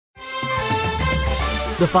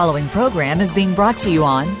The following program is being brought to you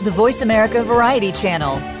on the Voice America Variety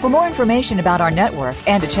Channel. For more information about our network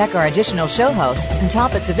and to check our additional show hosts and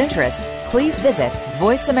topics of interest, please visit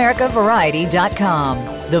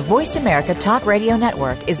voiceamericavariety.com. The Voice America Talk Radio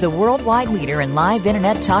Network is the worldwide leader in live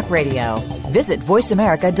Internet talk radio. Visit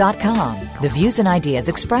voiceamerica.com. The views and ideas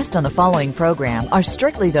expressed on the following program are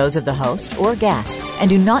strictly those of the host or guests and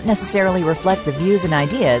do not necessarily reflect the views and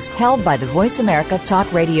ideas held by the Voice America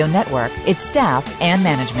Talk Radio Network, its staff, and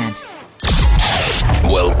management.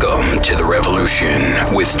 Welcome to the revolution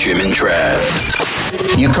with Jim and Trav.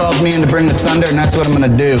 You called me in to bring the thunder, and that's what I'm going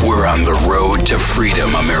to do. We're on the road to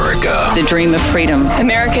freedom, America. The dream of freedom.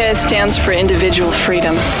 America stands for individual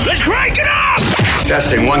freedom. Let's crank it up!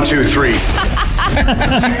 Testing, 1, 2, 3.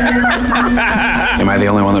 Am I the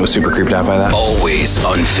only one that was super creeped out by that? Always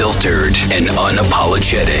unfiltered and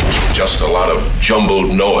unapologetic. Just a lot of jumbled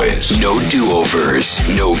noise. No do-overs,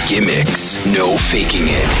 no gimmicks, no faking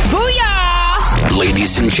it. Booyah!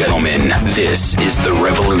 Ladies and gentlemen, this is The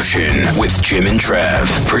Revolution with Jim and Trav,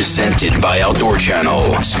 presented by Outdoor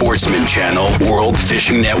Channel, Sportsman Channel, World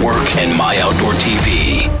Fishing Network, and My Outdoor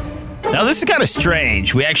TV. Now, this is kind of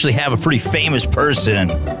strange. We actually have a pretty famous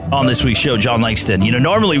person on this week's show, John Langston. You know,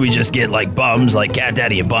 normally we just get, like, bums like Cat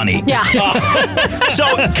Daddy and Bunny. Yeah. So,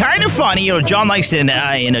 kind of funny, you know, John Langston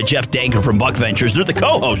and Jeff Danker from Buck Ventures, they're the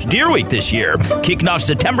co-hosts Deer Week this year, kicking off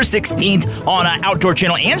September 16th on Outdoor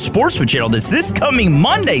Channel and Sportsman Channel. That's this coming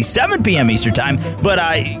Monday, 7 p.m. Eastern Time. But,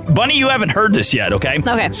 Bunny, you haven't heard this yet, okay?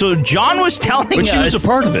 Okay. So, John was telling us she was a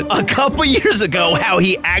part of it a couple years ago how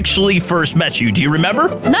he actually first met you. Do you remember?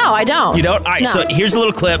 No, I don't. You don't? All right, No. So here's a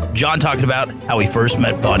little clip. John talking about how he first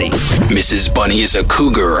met Bunny. Mrs. Bunny is a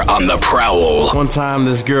cougar on the prowl. One time,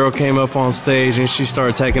 this girl came up on stage and she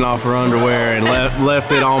started taking off her underwear and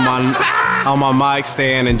left it on my mic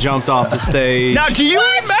stand and jumped off the stage. Now, do you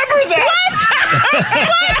remember that?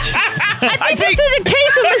 What? I think this is a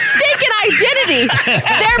case of mistaken identity.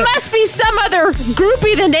 There must be some other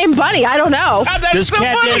groupie than named Bunny. I don't know. Does so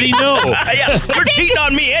Cat funny. Daddy know? Yeah, you're cheating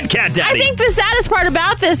on me and Cat Daddy. I think the saddest part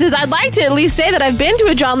about this is I'd like to at least say that I've been to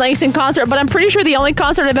a John Langston concert, but I'm pretty sure the only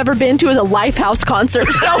concert I've ever been to is a Lifehouse concert.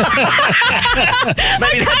 So I'm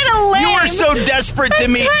kind of lame. You were so desperate to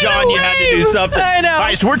meet John, you had to do something. I know. All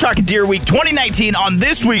right, so we're talking Deer Week 2019 on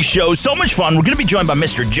this week's show. So much fun. We're going to be joined by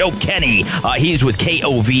Mr. Joe Kenny. He's with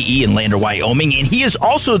KOVE in Lander, Wyoming, and he is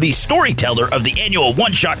also the storyteller of the annual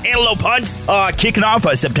one-shot antelope hunt kicking off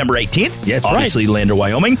September 18th. Yeah, that's obviously, right. Lander,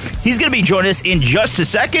 Wyoming. He's going to be joining us in just a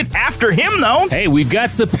second. After him, though. Hey, we've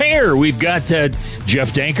got the pair. We've got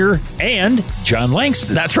Jeff Danker and John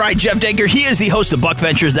Langston. That's right, Jeff Danker. He is the host of Buck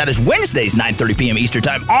Ventures. That is Wednesdays, 9:30 p.m. Eastern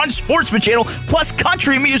Time on Sportsman Channel. Plus,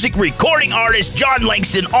 country music recording artist John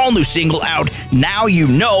Langston, all new single out, Now You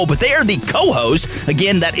Know. But they are the co-hosts.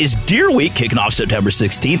 Again, that is Deer Week, kicking off September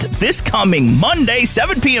 16th. This coming Monday,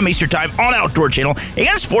 7 p.m. Eastern Time on Outdoor Channel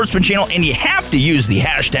and Sportsman Channel. And you have to use the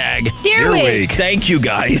hashtag Deer Week. Thank you,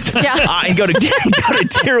 guys. Yeah. And go to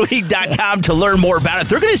deerweek.com to learn more about it.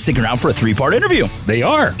 They're going to stick around for a 3-part interview. They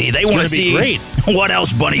are. They want to see great. what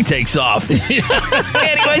else Bunny takes off.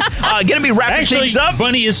 Anyways, going to be wrapping Actually, things up.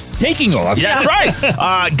 Bunny is taking off. Yeah, that's right.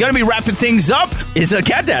 Going to be wrapping things up is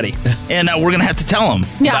Cat Daddy. And we're going to have to tell him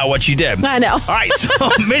about what you did. I know. All right, so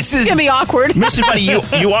Mrs. It's going to be awkward. Mrs. Bunny,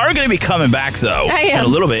 you are going to be coming back, though, I am. in a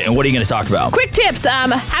little bit. And what are you going to talk about? Quick tips.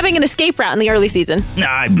 Having an escape route in the early season.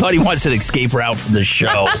 Nah, Buddy wants an escape route from the show.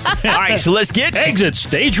 All right, so let's get... Exit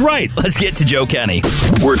stage right. Let's get to Joe Kenny.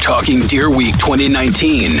 We're talking Deer Week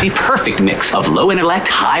 2019. A perfect mix of low intellect,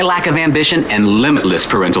 high lack of ambition, and limitless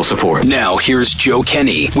parental support. Now, here's Joe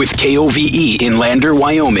Kenny with KOVE in Lander,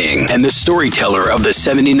 Wyoming, and the storyteller of the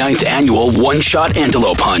 79th annual one-shot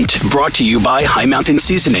antelope hunt. Brought to you by High Mountain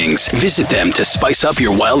Seasonings. Visit them to spice up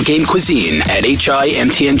your wild game cuisine at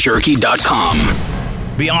HIMTNJerky.com.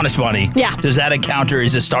 Be honest, Bunny. Yeah. Does that encounter,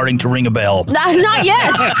 is it starting to ring a bell? Not yet. Not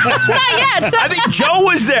yet. I think Joe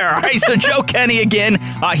was there. All right, so Joe Kenny again.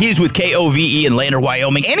 He's with KOVE in Lander,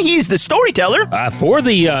 Wyoming, and he's the storyteller for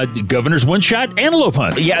the Governor's One-Shot Antelope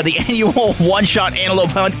Hunt. Yeah, the annual one-shot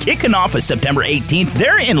antelope hunt kicking off on September 18th.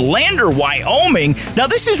 They're in Lander, Wyoming. Now,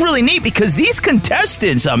 this is really neat because these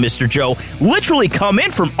contestants, Mr. Joe, literally come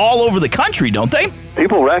in from all over the country, don't they?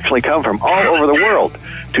 People actually come from all over the world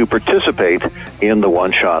to participate in the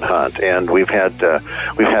one-shot hunt, and we've had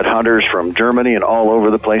hunters from Germany and all over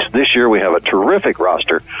the place. This year we have a terrific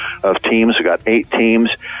roster of teams. We've got 8 teams,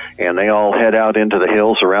 and they all head out into the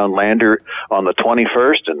hills around Lander on the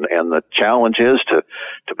 21st, and the challenge is to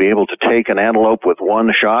be able to take an antelope with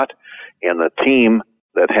one shot, and the team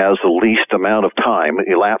that has the least amount of time,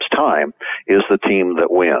 elapsed time, is the team that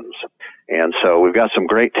wins. And so we've got some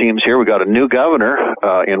great teams here. We've got a new governor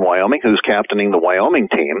in Wyoming who's captaining the Wyoming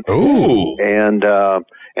team. Ooh.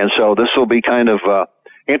 And so this will be kind of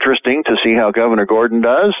interesting to see how Governor Gordon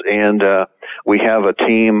does. And we have a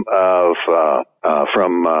team of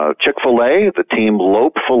from Chick-fil-A, the team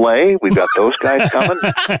Lope Filet. We've got those guys coming.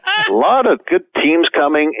 A lot of good teams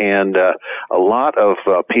coming, and a lot of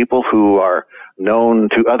people who are known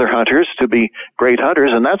to other hunters to be great hunters,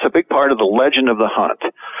 and that's a big part of the legend of the hunt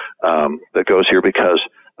that goes here, because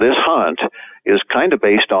this hunt is kind of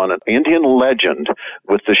based on an Indian legend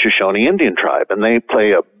with the Shoshone Indian tribe, and they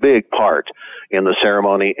play a big part in the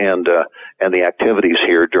ceremony and the activities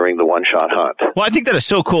here during the one-shot hunt. Well, I think that is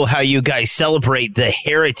so cool how you guys celebrate the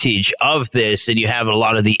heritage of this, and you have a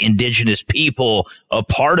lot of the indigenous people a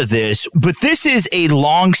part of this. But this is a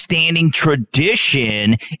long-standing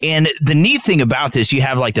tradition, and the neat thing about this, you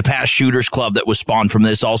have like the Past Shooters Club that was spawned from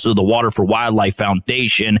this, also the Water for Wildlife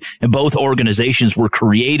Foundation, and both organizations were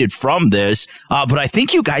created from this. But I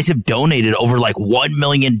think you guys have donated over like $1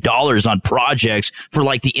 million on projects for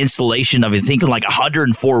like the installation of, I think, like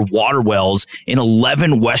 104 water wells in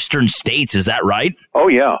 11 western states. Is that right? Oh,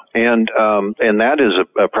 yeah. And that is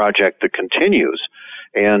a project that continues.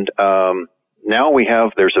 And now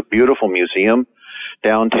there's a beautiful museum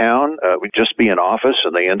downtown. It would just be an office,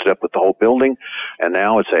 and they ended up with the whole building. And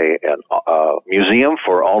now it's a museum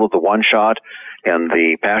for all of the one-shot and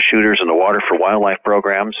the Past Shooters and the Water for Wildlife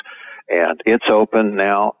programs. And it's open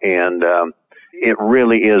now, and it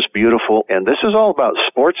really is beautiful. And this is all about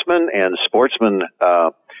sportsmen and sportsmen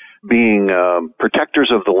being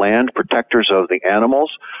protectors of the land, protectors of the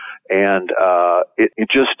animals. And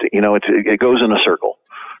it goes in a circle.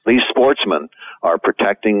 These sportsmen are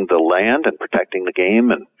protecting the land and protecting the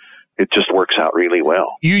game, and it just works out really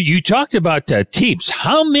well. You talked about teams.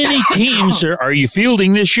 How many teams are you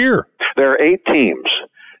fielding this year? There are 8 teams.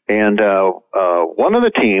 And one of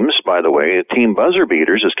the teams, by the way, Team Buzzer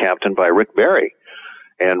Beaters, is captained by Rick Barry.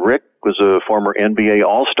 And Rick was a former NBA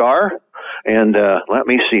All-Star. And let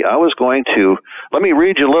me see, let me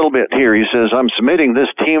read you a little bit here. He says, I'm submitting this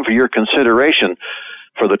team for your consideration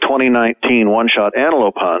for the 2019 One-Shot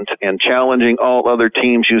Antelope Hunt and challenging all other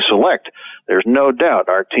teams you select. There's no doubt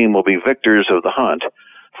our team will be victors of the hunt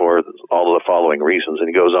for all of the following reasons. And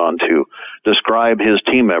he goes on to describe his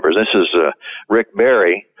team members. This is Rick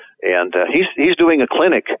Barry, and he's doing a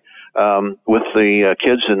clinic with the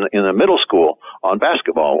kids in the middle school on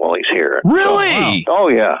basketball while he's here. Really? So, oh,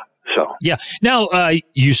 yeah. So yeah. Now,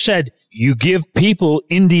 you said you give people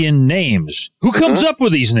Indian names. Who comes up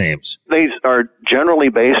with these names? They are generally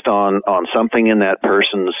based on something in that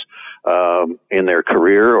person's in their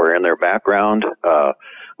career or in their background.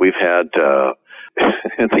 We've had the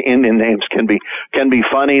Indian names can be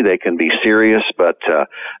funny, they can be serious, but the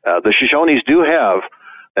Shoshones do have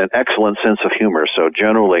an excellent sense of humor. So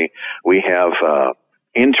generally, we have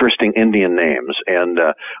interesting Indian names. And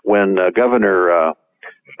when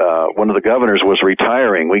one of the governors was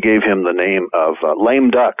retiring, we gave him the name of Lame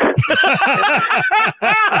Duck.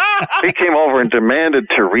 He came over and demanded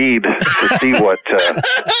to read to see what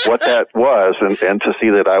that was, and to see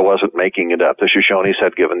that I wasn't making it up. The Shoshones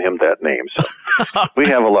had given him that name. So we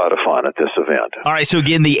have a lot of fun at this event. All right, so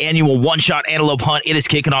again, the annual One-Shot Antelope Hunt, it is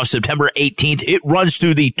kicking off September 18th. It runs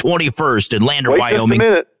through the 21st in Lander, Wyoming.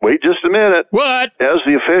 Wait just a minute. What? As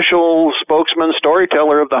the official spokesman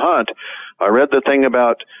storyteller of the hunt, I read the thing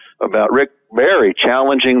about Rick Barry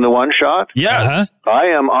challenging the one-shot. Yes. I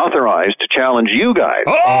am authorized to challenge you guys.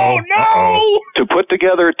 Oh, no! To put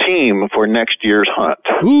together a team for next year's hunt.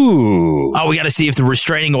 Ooh. Oh, we got to see if the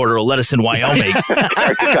restraining order will let us in Wyoming.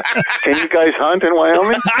 Can you guys hunt in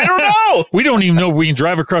Wyoming? I don't know. We don't even know if we can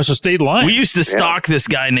drive across the state line. We used to stalk this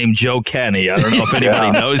guy named Joe Kenny. I don't know if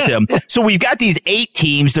anybody knows him. So we've got these 8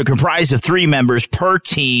 teams. They're comprised of 3 members per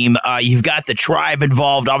team. You've got the tribe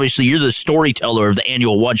involved. Obviously, you're the storyteller of the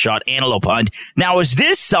annual One-Shot Antelope Hunt. Now, is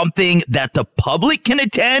this something that the public can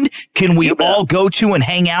attend? Can we all go to and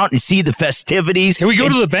hang out and see the festivities? Can we go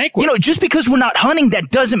to the banquet? You know, just because we're not hunting, that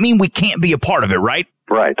doesn't mean we can't be a part of it, right?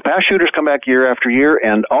 Right. The Past Shooters come back year after year,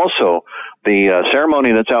 and also the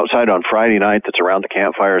ceremony that's outside on Friday night that's around the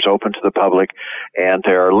campfire is open to the public, and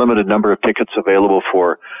there are a limited number of tickets available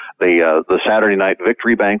for the Saturday night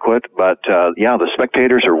victory banquet. But the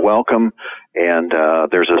spectators are welcome, and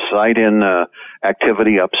there's a sight-in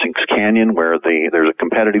activity up Sinks Canyon where there's a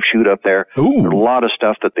competitive shoot up there. Ooh. There's a lot of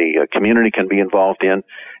stuff that the community can be involved in,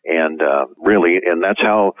 and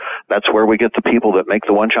that's where we get the people that make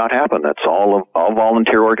the one-shot happen. That's all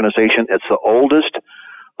volunteer organization. It's the oldest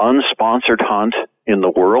unsponsored hunt in the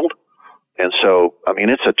world. And so, I mean,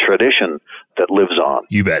 it's a tradition that lives on.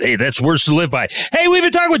 You bet. Hey, that's words to live by. Hey, we've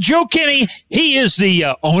been talking with Joe Kenny. He is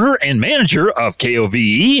the owner and manager of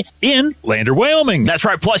KOVE in Lander, Wyoming. That's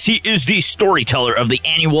right. Plus, he is the storyteller of the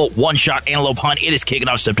annual one-shot antelope hunt. It is kicking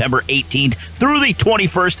off September 18th through the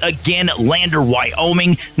 21st. Again, Lander,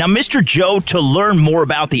 Wyoming. Now, Mr. Joe, to learn more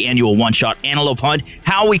about the annual one-shot antelope hunt,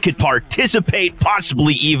 how we could participate,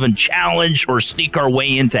 possibly even challenge or sneak our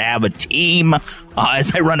way in to have a team,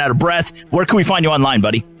 as I run out of breath, where can we find you online,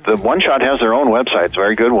 buddy? The One Shot has their own website. It's a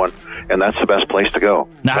very good one, and that's the best place to go.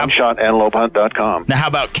 OneShotAntelopeHunt.com. Now, how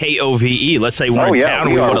about KOVE? Let's say we're in town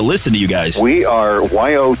and we want to listen to you guys. We are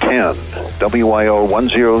YO10,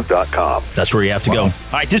 WYO10.com. That's where you have to go. All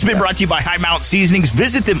right, this has been brought to you by High Mountain Seasonings.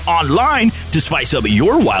 Visit them online to spice up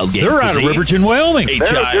your wild game. They're out of Riverton, Wyoming.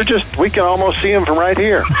 They're just, we can almost see them from right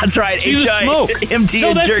here. That's right. HIMT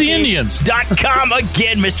No, that's the Indians.com.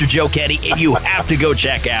 Again, Mr. Joe Kenny, and you have to go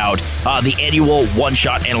check out the annual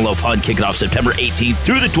one-shot antelope hunt kicking off September 18th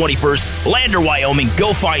through the 21st. Lander, Wyoming.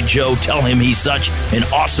 Go find Joe. Tell him he's such an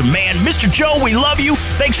awesome man. Mr. Joe, we love you.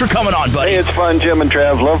 Thanks for coming on, buddy. Hey, it's fun, Jim and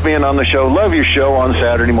Trav. Love being on the show. Love your show on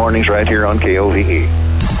Saturday mornings right here on KOVE.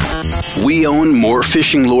 We own more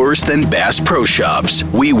fishing lures than Bass Pro Shops.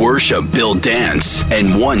 We worship Bill Dance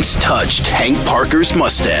and once touched Hank Parker's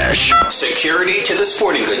mustache. Security to the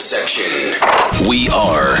sporting goods section. We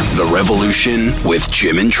are The Revolution with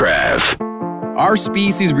Jim and Trav. Our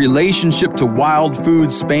species' relationship to wild food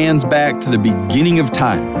spans back to the beginning of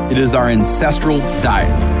time. It is our ancestral diet.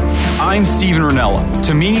 I'm Steven Ranella.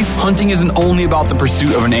 To me, hunting isn't only about the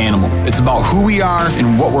pursuit of an animal. It's about who we are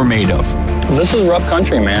and what we're made of. This is rough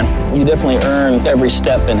country, man. You definitely earned every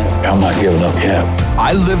step in it. I'm not giving up yet.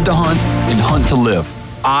 I live to hunt and hunt to live.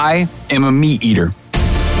 I am a meat eater.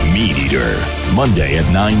 Meat Eater, Monday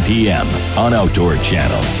at 9 p.m. on Outdoor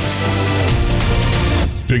Channel.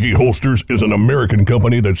 Sticky Holsters is an American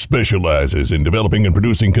company that specializes in developing and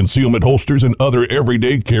producing concealment holsters and other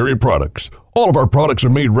everyday carry products. All of our products are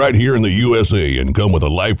made right here in the USA and come with a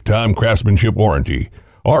lifetime craftsmanship warranty.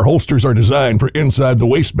 Our holsters are designed for inside the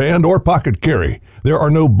waistband or pocket carry. There are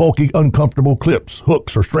no bulky, uncomfortable clips,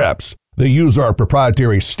 hooks, or straps. They use our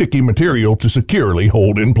proprietary sticky material to securely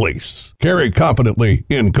hold in place. Carry confidently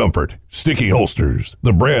in comfort. Sticky Holsters,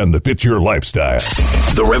 the brand that fits your lifestyle.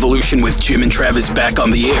 The Revolution with Jim and Trav is back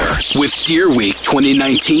on the air with Deer Week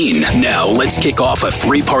 2019. Now let's kick off a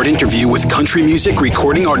 3-part interview with country music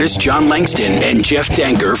recording artist John Langston and Jeff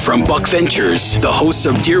Danker from Buck Ventures, the hosts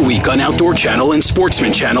of Deer Week on Outdoor Channel and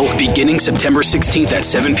Sportsman Channel, beginning September 16th at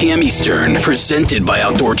 7 p.m. Eastern. Presented by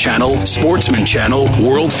Outdoor Channel, Sportsman Channel,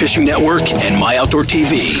 World Fishing Network, and My Outdoor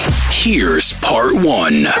TV. Here's part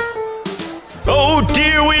 1. Oh,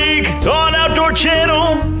 Deer Week on Outdoor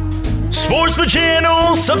Channel, Sportsman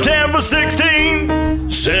Channel, September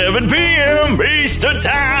 16th, 7 p.m. Eastern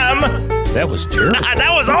Time. That was terrible.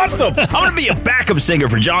 That was awesome. I'm going to be a backup singer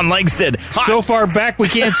for John Langston. So far back, we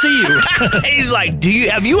can't see you. He's like,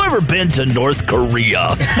 have you ever been to North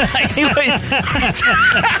Korea? Anyways.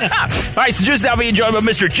 All right, so just now being joined by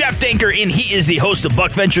Mr. Jeff Danker, and he is the host of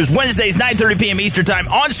Buck Ventures, Wednesdays, 9:30 p.m. Eastern Time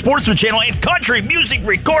on Sportsman Channel, and country music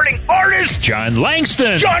recording artist John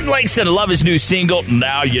Langston. John Langston. I love his new single,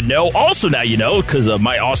 Now You Know. Also Now You Know, because of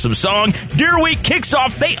my awesome song. Deer Week kicks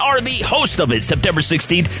off. They are the host of it, September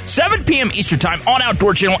 16th, 7 p.m. Eastern Time on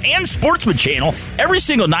Outdoor Channel and Sportsman Channel every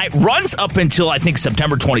single night. Runs up until, I think,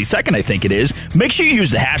 September 22nd, I think it is. Make sure you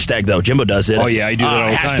use the hashtag, though. Jimbo does it. Oh, yeah, I do that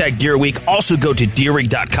all the time. Hashtag Deer Week. Also go to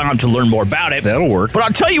deerweek.com to learn more about it. That'll work. But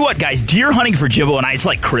I'll tell you what, guys, deer hunting for Jimbo and I, it's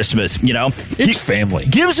like Christmas, you know? It's family.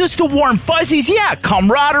 Gives us the warm fuzzies. Yeah,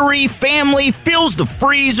 camaraderie, family, fills the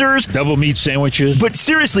freezers. Double meat sandwiches. But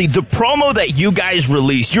seriously, the promo that you guys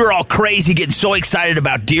released, you're all crazy, getting so excited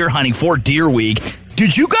about deer hunting for Deer Week.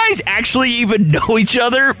 Did you guys actually even know each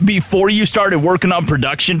other before you started working on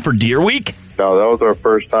production for Deer Week? No, that was our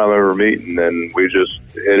first time ever meeting, and we just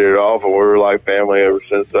hit it off, and we were like family ever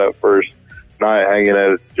since that first night hanging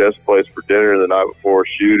at Jeff's place for dinner the night before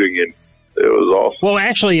shooting, and it was awesome. Well,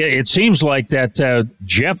 actually, it seems like that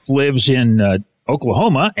Jeff lives in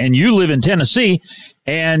Oklahoma, and you live in Tennessee,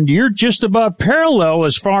 and you're just about parallel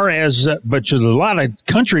as far as, but there's a lot of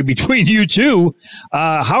country between you two.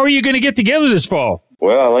 How are you going to get together this fall?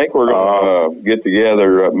 Well, I think we're going to get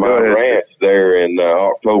together at my ranch there in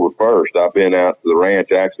October 1st. I've been out to the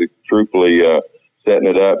ranch, actually, truthfully, setting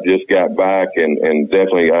it up, just got back, and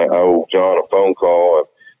definitely I owe John a phone call.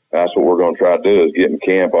 that's what we're going to try to do, is get in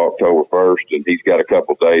camp October 1st, and he's got a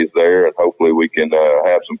couple days there, and hopefully we can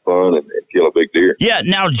have some fun and kill a big deer. Yeah,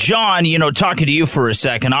 now, John, talking to you for a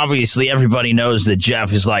second, obviously everybody knows that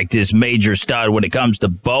Jeff is like this major stud when it comes to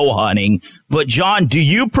bow hunting. But, John, do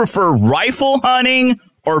you prefer rifle hunting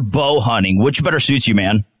or bow hunting? Which better suits you,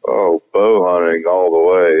 man? Oh, bow hunting all the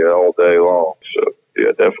way, all day long. So,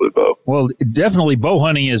 yeah, definitely bow. Well, definitely bow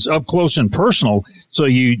hunting is up close and personal, so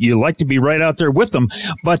you like to be right out there with them.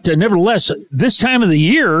 But nevertheless, this time of the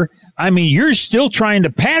year, I mean, you're still trying to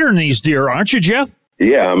pattern these deer, aren't you, Jeff?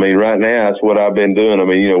 Yeah, I mean, right now that's what I've been doing. I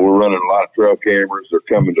mean, we're running a lot of trail cameras. They're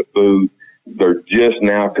coming to food. They're just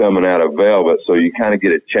now coming out of velvet, so you kind of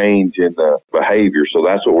get a change in the behavior. So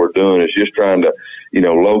that's what we're doing, is just trying to,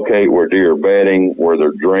 locate where deer are bedding, where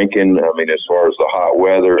they're drinking, I mean, as far as the hot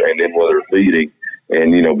weather, and then where they're feeding.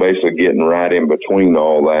 And, basically getting right in between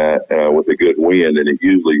all that with a good wind, and it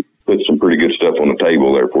usually puts some pretty good stuff on the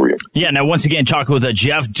table there for you. Yeah, now once again, talking with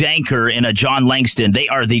Jeff Danker and John Langston. They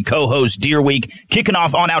are the co-hosts Deer Week, kicking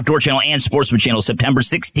off on Outdoor Channel and Sportsman Channel September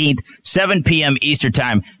 16th, 7 p.m. Eastern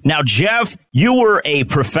Time. Now, Jeff, you were a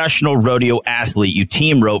professional rodeo athlete. You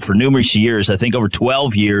team roped for numerous years, I think over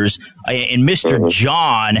 12 years. And Mr.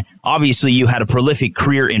 John, obviously you had a prolific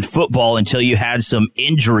career in football until you had some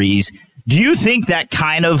injuries. Do you think that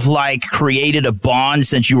kind of created a bond,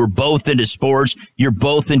 since you were both into sports, you're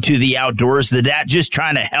both into the outdoors? Did that just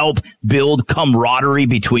trying to help build camaraderie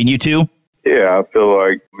between you two? Yeah, I feel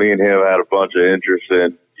like me and him had a bunch of interest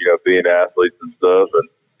in, being athletes and stuff. And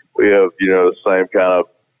we have, the same kind of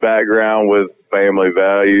background with family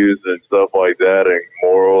values and stuff like that, and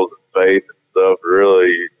morals and faith and stuff.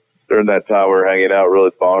 Really, during that time we were hanging out,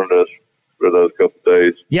 really bonded us for those couple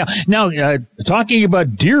days. Yeah. Now, talking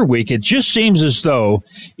about Deer Week, it just seems as though,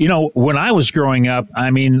 when I was growing up, I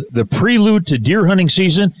mean, the prelude to deer hunting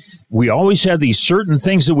season, we always had these certain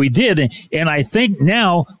things that we did. And I think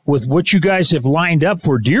now, with what you guys have lined up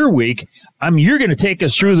for Deer Week, you're going to take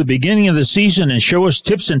us through the beginning of the season and show us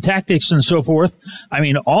tips and tactics and so forth. I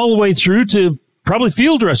mean, all the way through to probably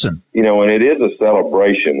field dressing. And it is a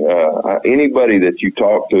celebration. Anybody that you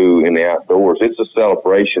talk to in the outdoors, it's a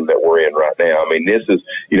celebration that we're in right now. I mean, this is,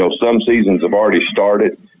 some seasons have already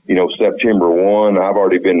started. September 1, I've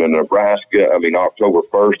already been to Nebraska. I mean, October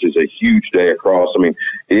 1st is a huge day across. I mean,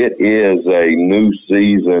 it is a new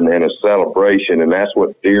season and a celebration, and that's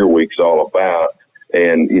what Deer Week's all about.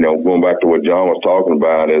 And, going back to what John was talking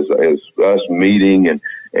about is us meeting and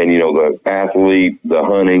the athlete, the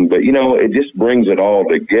hunting, but, it just brings it all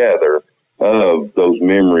together of those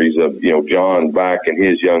memories of, John back in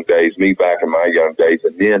his young days, me back in my young days,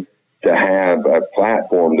 and then to have a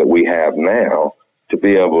platform that we have now to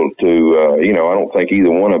be able to, I don't think either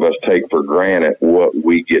one of us take for granted what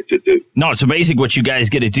we get to do. No, it's amazing what you guys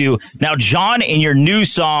get to do. Now, John, in your new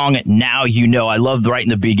song, Now You Know, I loved right in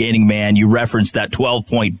the beginning, man, you referenced that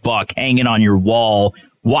 12-point buck hanging on your wall.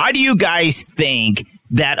 Why do you guys think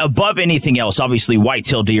that above anything else, obviously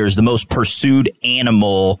whitetail deer is the most pursued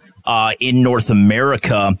animal in North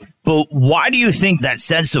America, but why do you think that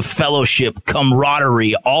sense of fellowship,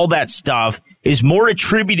 camaraderie, all that stuff is more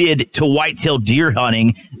attributed to whitetail deer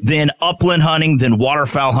hunting than upland hunting, than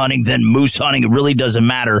waterfowl hunting, than moose hunting? It really doesn't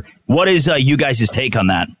matter. What is you guys' take on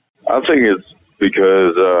that? I think it's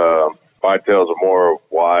because whitetails are more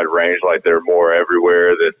wide range, like they're more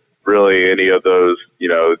everywhere than really any of those,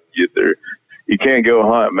 you can't go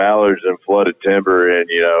hunt mallards in flooded timber in,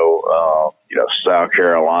 South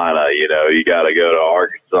Carolina. You got to go to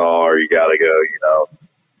Arkansas, or you got to go,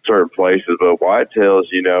 certain places. But whitetails,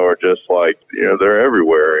 are just like, they're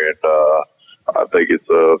everywhere. And I think it's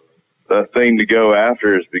a thing to go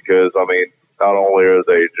after, is because, not only are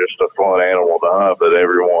they just a fun animal to hunt, but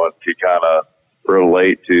everyone can kind of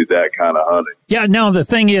relate to that kind of hunting. Yeah. Now, the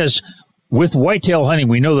thing is, with whitetail hunting,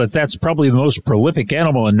 we know that that's probably the most prolific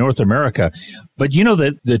animal in North America. But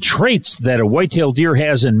that the traits that a whitetail deer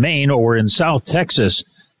has in Maine or in South Texas,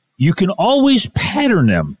 you can always pattern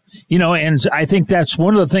them. And I think that's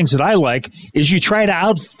one of the things that I like, is you try to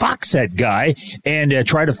outfox that guy and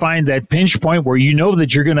try to find that pinch point where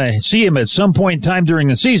that you're going to see him at some point in time during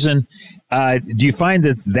the season. Do you find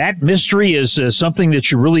that mystery is something that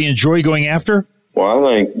you really enjoy going after? Well, I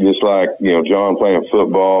think just like, John playing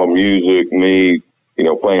football, music, me,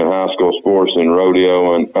 playing high school sports and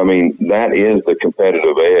rodeo. And that is the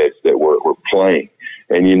competitive edge that we're playing.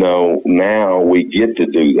 And, now we get to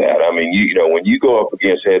do that. When you go up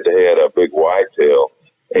against head to head a big whitetail,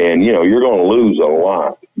 and, you're going to lose a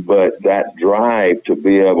lot, but that drive to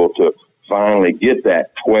be able to finally get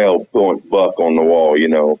that 12-point buck on the wall,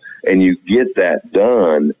 and you get that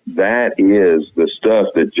done, that is the stuff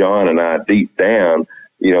that John and I deep down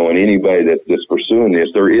and anybody that's pursuing this,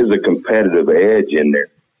 there is a competitive edge in there.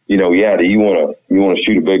 Do you want to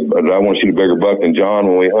shoot I want to shoot a bigger buck than John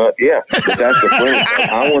when we hunt? Yeah, but that's the friend.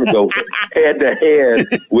 I want to go head to head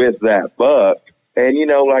with that buck. And,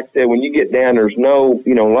 like I said, when you get down, there's no,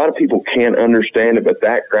 a lot of people can't understand it, but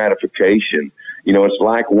that gratification, it's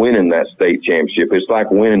like winning that state championship. It's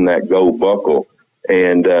like winning that gold buckle.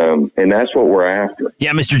 And that's what we're after.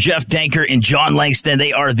 Yeah, Mr. Jeff Danker and John Langston,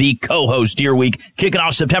 they are the co-hosts Deer Week, kicking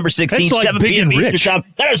off September 16th, like 7 Big p.m. and Eastern Rich. Time.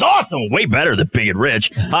 That is awesome. Way better than Big and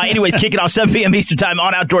Rich. Anyways, kicking off 7 p.m. Eastern Time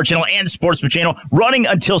on Outdoor Channel and Sportsman Channel, running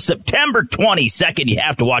until September 22nd. You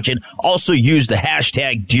have to watch it. Also use the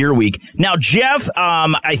hashtag Deer Week. Now, Jeff,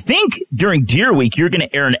 I think during Deer Week, you're going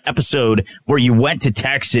to air an episode where you went to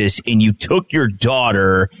Texas and you took your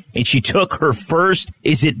daughter and she took her first,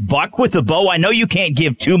 is it buck with a bow? I know you can't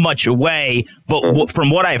give too much away, but from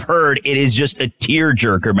what I've heard, it is just a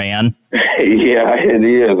tearjerker, man. Yeah, it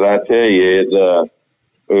is. I tell you,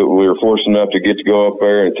 we were fortunate enough to get to go up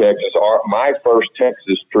there in Texas. My first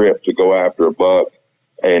Texas trip to go after a buck,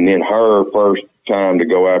 and then her first time to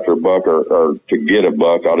go after a buck or to get a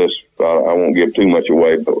buck. I won't give too much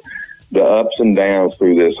away, but the ups and downs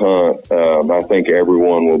through this hunt, I think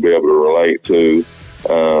everyone will be able to relate to.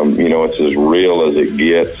 It's as real as it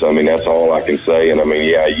gets. I mean, that's all I can say. And I mean,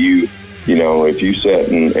 yeah, if you sit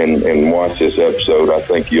and watch this episode, I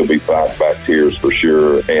think you'll be fighting back tears for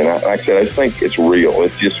sure. And like I said, I think it's real.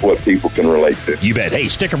 It's just what people can relate to. You bet. Hey,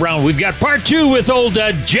 stick around. We've got part 2 with old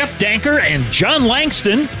Jeff Danker and John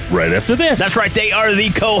Langston right after this. That's right. They are the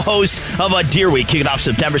co-hosts of Deer Week, kicking off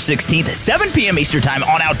September 16th, 7 p.m. Eastern Time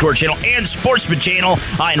on Outdoor Channel and Sportsman Channel,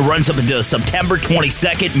 and runs up until September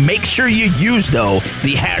 22nd. Make sure you use, though,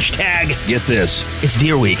 the hashtag. Get this. It's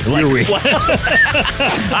Deer Week. Deer Week.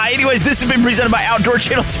 Anyways, this has been presented by Outdoor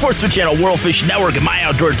Channel, Sportsman Channel, World Fishing Network, and My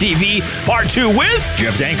Outdoor TV. Part 2 with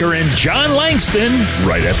Jeff Danker and John Langston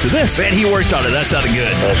right after this. Man, he worked on it. That sounded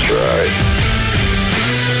good. That's right.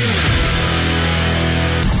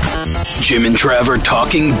 Jim and Trav are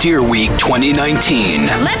talking Deer Week 2019.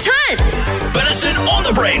 Let's hunt! Venison on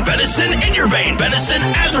the brain, venison in your vein, venison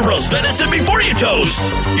as a roast, venison before you toast.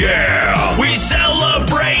 Yeah, we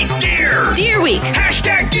celebrate deer. Deer Week.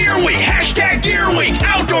 Hashtag Deer Week. Hashtag Deer Week.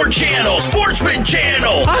 Outdoor Channel, Sportsman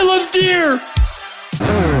Channel. I love deer.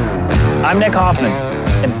 I'm Nick Hoffman,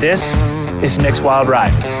 and this is Nick's Wild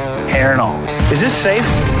Ride, hair and all. Is this safe?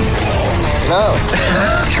 No.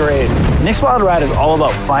 Great. Nick's Wild Ride is all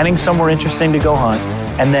about finding somewhere interesting to go hunt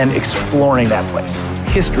and then exploring that place.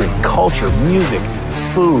 History, culture, music,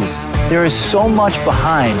 food. There is so much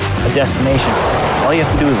behind a destination. All you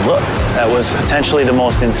have to do is look. That was potentially the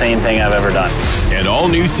most insane thing I've ever done. An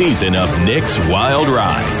all-new season of Nick's Wild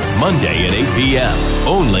Ride, Monday at 8 p.m.,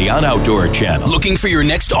 only on Outdoor Channel. Looking for your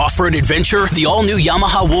next off-road adventure? The all-new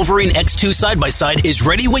Yamaha Wolverine X2 side-by-side is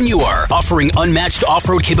ready when you are, offering unmatched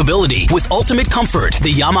off-road capability with ultimate comfort.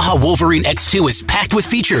 The Yamaha Wolverine X2 is packed with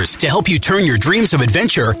features to help you turn your dreams of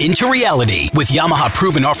adventure into reality. With Yamaha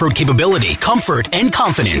proven off-road capability, comfort, and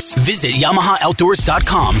confidence, visit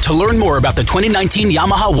YamahaOutdoors.com to learn more about the 2019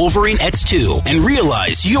 Yamaha Wolverine X2 and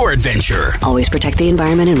realize your adventure. Always protect the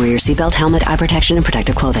environment and wear your seatbelt, helmet, eye protection, and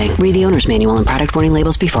protective clothing. Read the owner's manual and product warning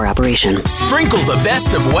labels before operation. Sprinkle the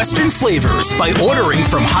best of Western flavors by ordering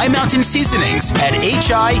from High Mountain Seasonings at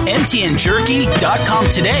HIMTNJerky.com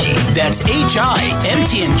today. That's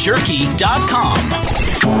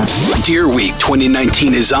HIMTNJerky.com. Deer Week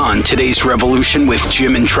 2019 is on Today's Revolution with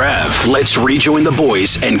Jim and Trav. Let's rejoin the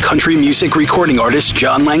boys and country music recording artist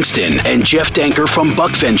John Langston and Jeff Danker from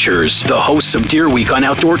Buck Ventures, the hosts of Deer Week on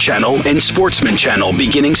Outdoor Channel and Sportsman Channel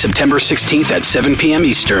beginning September 16th at 7 p.m.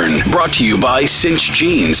 Eastern. Brought to you by Cinch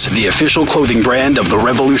Jeans, the official clothing brand of The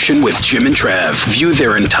Revolution with Jim and Trav. View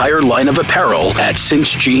their entire line of apparel at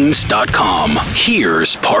cinchjeans.com.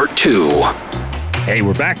 Here's part 2. Hey,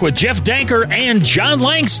 we're back with Jeff Danker and John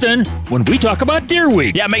Langston when we talk about Deer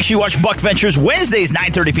Week. Yeah, make sure you watch Buck Ventures Wednesdays,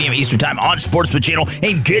 9:30 p.m. Eastern Time on Sportsman Channel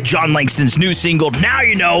and get John Langston's new single, Now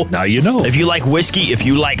You Know. Now You Know. If you like whiskey, if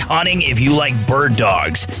you like hunting, if you like bird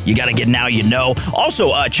dogs, you got to get Now You Know.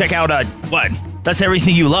 Also, check out, what? That's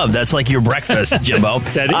everything you love. That's like your breakfast, Jimbo.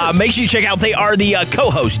 That is. Make sure you check out, they are the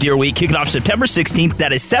co-hosts Deer Week, kicking off September 16th.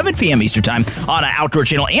 That is 7 p.m. Eastern Time on Outdoor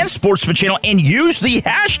Channel and Sportsman Channel. And use the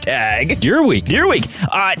hashtag Deer Week. Deer Week.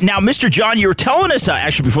 Now, Mr. John, you were telling us,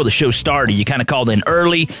 actually before the show started, you kind of called in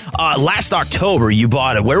early. Last October, you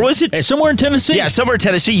bought it. Where was it? Hey, somewhere in Tennessee. Yeah, somewhere in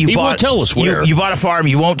Tennessee. He won't tell us where. You bought a farm.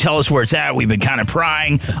 You won't tell us where it's at. We've been kind of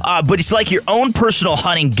prying. But it's like your own personal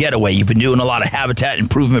hunting getaway. You've been doing a lot of habitat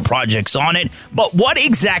improvement projects on it. But what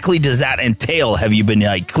exactly does that entail? Have you been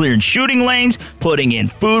clearing shooting lanes, putting in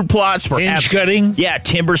food plots, hinge cutting? Yeah,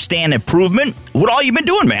 timber stand improvement. What all you been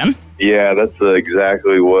doing, man? Yeah, that's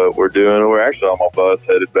exactly what we're doing. We're actually on my bus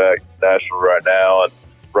headed back to Nashville right now, and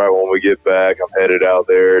right when we get back, I'm headed out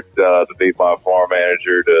there to meet my farm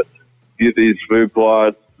manager to get these food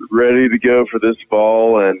plots ready to go for this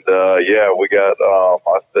fall. And we got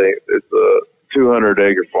I think it's a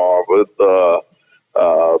 200-acre farm with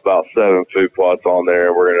about 7 food plots on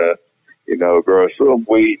there. We're gonna grow some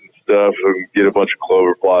wheat and stuff and get a bunch of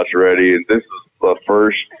clover plots ready. And this is the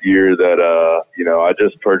first year that I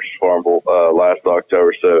just purchased farm last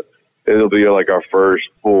October, so it'll be like our first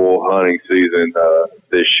full hunting season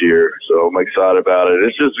this year. So I'm excited about it.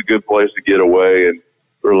 It's just a good place to get away and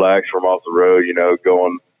relax from off the road,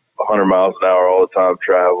 going 100 miles an hour all the time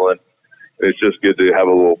traveling. It's just good to have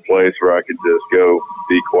a little place where I can just go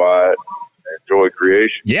be quiet and enjoy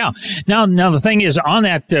creation. Yeah. Now the thing is, on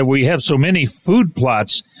that, we have so many food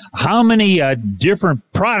plots. How many different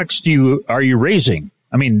products are you raising?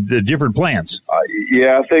 I mean, the different plants.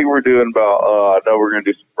 I think we're doing about, I know we're going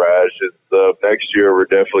to do some radishes. Next year, we're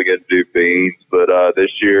definitely going to do beans. But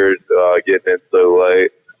this year, getting in so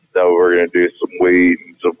late, so we're going to do some wheat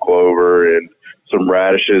and some clover and some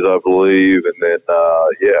radishes, I believe, and then,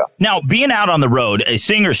 Now, being out on the road, a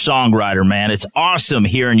singer-songwriter, man, it's awesome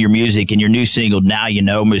hearing your music and your new single, Now You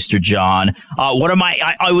Know, Mr. John. I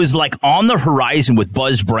was like on the horizon with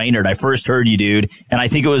Buzz Brainerd. I first heard you, dude, and I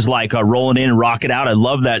think it was like Rolling In and Rock It Out. I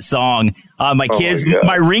love that song. My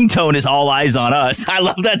ringtone is All Eyes on Us. I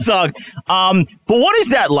love that song. But what is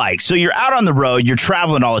that like? So you're out on the road, you're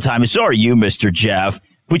traveling all the time, and so are you, Mr. Jeff.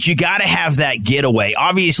 But you got to have that getaway.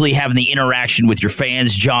 Obviously, having the interaction with your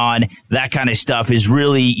fans, John, that kind of stuff is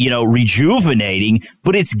really, rejuvenating.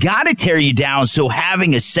 But it's got to tear you down. So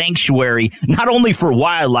having a sanctuary, not only for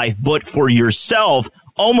wildlife, but for yourself,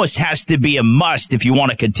 almost has to be a must if you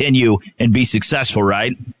want to continue and be successful,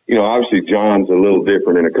 right? Obviously, John's a little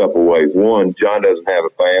different in a couple ways. One, John doesn't have a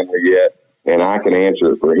family yet, and I can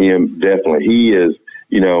answer it for him. Definitely. He is,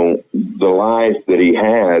 the life that he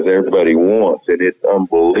has, everybody wants, and it's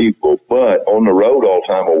unbelievable. But on the road all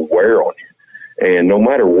the time will wear on you, and no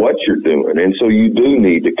matter what you're doing. And so you do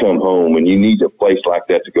need to come home, and you need a place like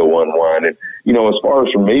that to go unwind. And, as far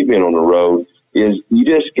as for me being on the road, is you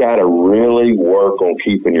just got to really work on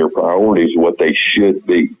keeping your priorities what they should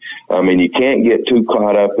be. I mean, you can't get too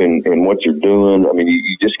caught up in what you're doing. I mean,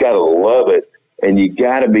 you just got to love it. And you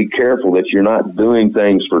got to be careful that you're not doing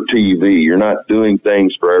things for TV. You're not doing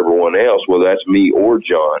things for everyone else, whether that's me or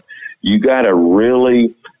John. You got to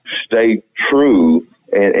really stay true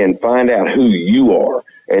and find out who you are.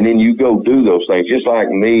 And then you go do those things. Just like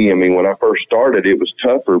me, I mean, when I first started, it was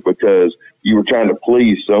tougher because you were trying to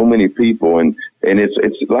please so many people. And it's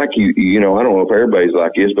like, I don't know if everybody's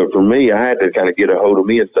like this, but for me, I had to kind of get a hold of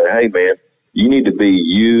me and say, hey, man, you need to be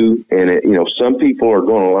you, and some people are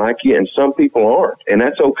going to like you, and some people aren't, and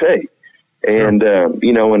that's okay. And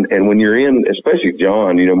and when you're in, especially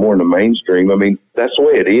John, more in the mainstream, I mean, that's the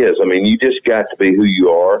way it is. I mean, you just got to be who you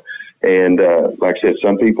are, and like I said,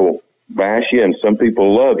 some people bash you, and some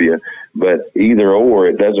people love you, but either or,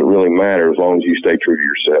 it doesn't really matter as long as you stay true to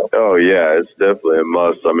yourself. Oh yeah, it's definitely a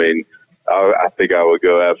must. I mean, I think I would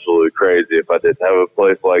go absolutely crazy if I didn't have a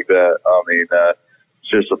place like that. I mean,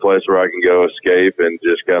 just a place where I can go escape and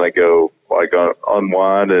just kind of go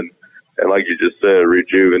unwind and like you just said,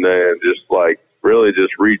 rejuvenate and just really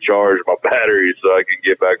just recharge my batteries so I can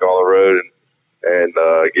get back on the road and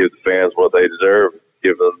give the fans what they deserve,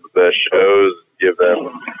 give them the best shows, give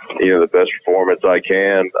them the best performance I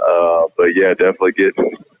can. But yeah, definitely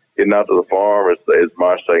getting out to the farm is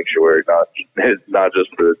my sanctuary, not just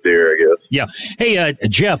for the deer, I guess. Yeah. Hey,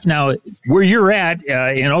 Jeff, now where you're at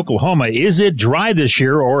in Oklahoma, is it dry this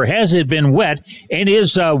year or has it been wet? And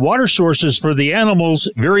is water sources for the animals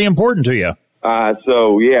very important to you?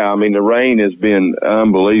 So, yeah, I mean, the rain has been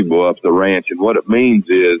unbelievable up the ranch. And what it means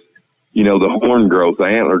is, the horn growth, the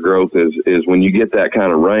antler growth is when you get that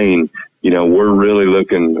kind of rain, we're really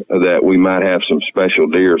looking that we might have some special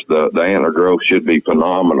deers. The antler growth should be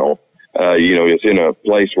phenomenal. It's in a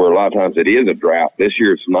place where a lot of times it is a drought. This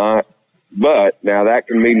year it's not. But now that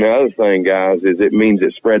can mean the other thing, guys, is it means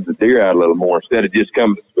it spreads the deer out a little more. Instead of just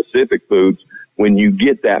coming to specific foods, when you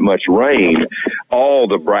get that much rain, all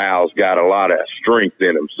the browse got a lot of strength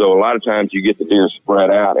in them. So a lot of times you get the deer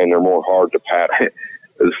spread out and they're more hard to pattern.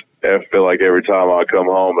 I feel like every time I come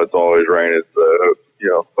home, it's always raining. So,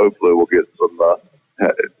 hopefully we'll get some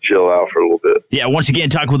chill out for a little bit. Yeah, once again,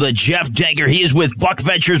 talking with Jeff Danker. He is with Buck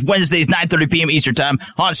Ventures Wednesdays, 9:30 p.m. Eastern Time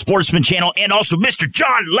on Sportsman Channel. And also Mr.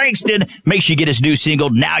 John Langston. Make sure you get his new single,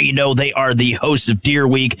 Now You Know. They are the hosts of Deer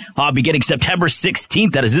Week. Beginning September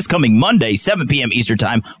 16th. That is this coming Monday, 7 p.m. Eastern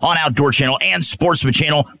Time on Outdoor Channel and Sportsman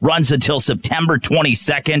Channel. Runs until September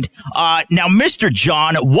 22nd. Now, Mr.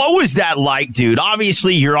 John, what was that like, dude?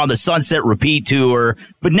 Obviously, you're on the Sunset Repeat Tour,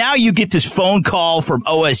 but now you get this phone call from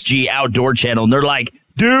OSG Outdoor Channel, and they're like,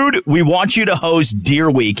 dude, we want you to host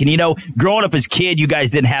Deer Week. And, you know, growing up as a kid, you guys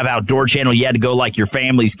didn't have Outdoor Channel. You had to go like your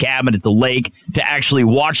family's cabin at the lake to actually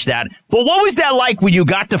watch that. But what was that like when you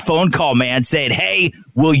got the phone call, man, saying, hey,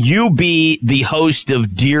 will you be the host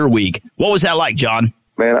of Deer Week? What was that like, John?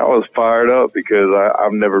 Man, I was fired up because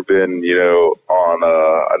I've never been,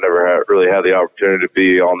 I never really had the opportunity to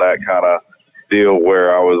be on that kind of deal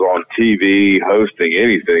where I was on TV hosting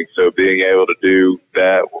anything. So being able to do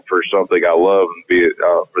that for something I love and be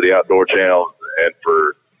for the Outdoor Channel and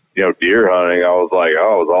for, deer hunting, I was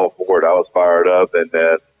all for it. I was fired up, and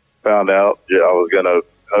then found out I was going to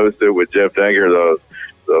host it with Jeff Danker,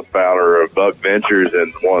 the founder of Buck Ventures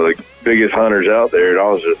and one of the biggest hunters out there, and I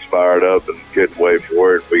was just fired up and couldn't wait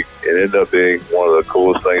for it. It ended up being one of the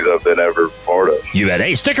coolest things I've been ever part of. You bet.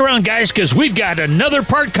 Hey, stick around, guys, because we've got another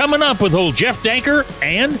part coming up with old Jeff Danker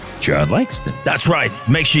and John Langston. That's right.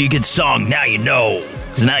 Make sure you get the song Now You Know,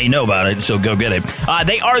 because now you know about it, so go get it.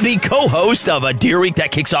 They are the co-host of a Deer Week that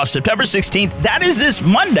kicks off September 16th. That is this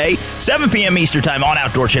Monday, 7 p.m. Eastern Time on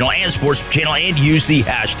Outdoor Channel and Sports Channel, and use the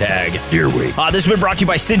hashtag Deer Week. This has been brought to you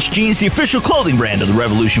by Cinch Jeans, the official clothing brand of the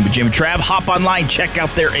Revolution with Jim and Trav. Hop online, check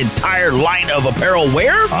out their entire line of apparel.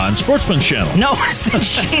 Where? On Sportsman Channel. No,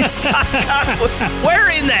 cinchjeans.com. Where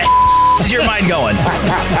in the is your mind going?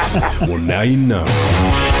 Well, now you know. Now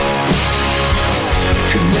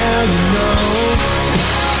you know.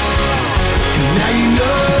 Now you know.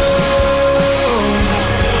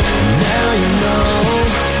 Now you know.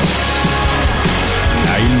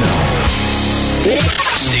 Now you know.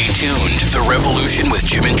 Stay tuned. The Revolution with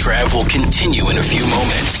Jim and Trav will continue in a few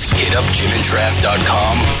moments. Hit up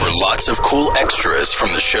jimandtrav.com for lots of cool extras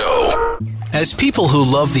from the show. As people who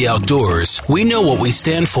love the outdoors, we know what we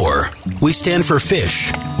stand for. We stand for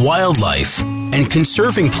fish, wildlife, and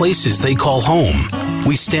conserving places they call home.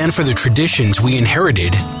 We stand for the traditions we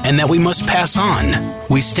inherited and that we must pass on.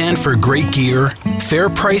 We stand for great gear, fair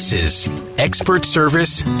prices, expert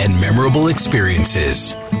service, and memorable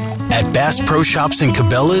experiences. At Bass Pro Shops and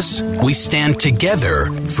Cabela's, we stand together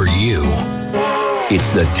for you.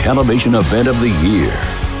 It's the television event of the year.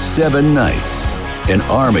 7 nights, an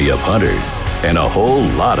army of hunters, and a whole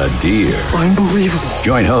lot of deer. Unbelievable.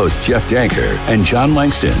 Join host Jeff Danker and John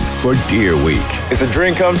Langston for Deer Week. It's a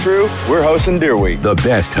dream come true. We're hosting Deer Week. The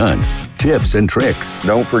best hunts, tips, and tricks.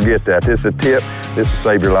 Don't forget that. This is a tip. This will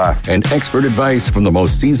save your life. And expert advice from the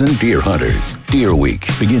most seasoned deer hunters. Deer Week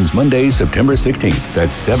begins Monday, September 16th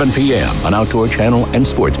at 7 p.m. on Outdoor Channel and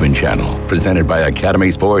Sportsman Channel. Presented by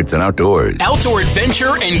Academy Sports and Outdoors. Outdoor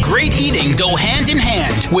adventure and great eating go hand in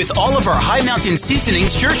hand with all of our High Mountain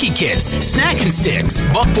Seasonings jerky kits, snack and sticks,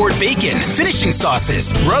 buckboard bacon, finishing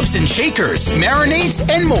sauces, rubs and shakers, marinades,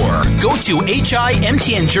 and more. Go to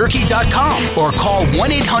himtnjerky.com or call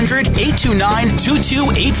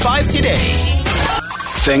 1-800-829-2285 today.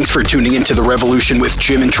 Thanks for tuning into The Revolution with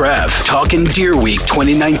Jim and Trav, talking Deer Week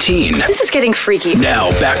 2019. This is getting freaky.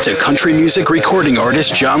 Now, back to country music recording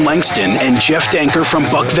artist John Langston and Jeff Danker from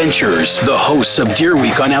Buck Ventures, the hosts of Deer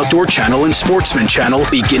Week on Outdoor Channel and Sportsman Channel,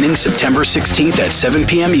 beginning September 16th at 7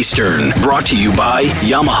 p.m. Eastern. Brought to you by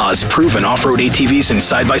Yamaha's proven off-road ATVs and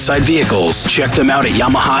side-by-side vehicles. Check them out at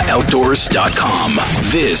YamahaOutdoors.com.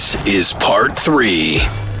 This is Part 3.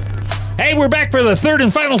 Hey, we're back for the third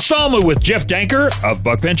and final installment with Jeff Danker of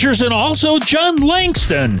Buck Ventures and also John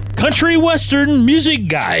Langston, country western music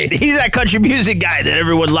guy. He's that country music guy that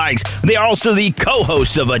everyone likes. They are also the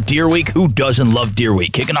co-host of a Deer Week. Who doesn't love Deer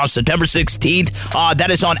Week? Kicking off September 16th.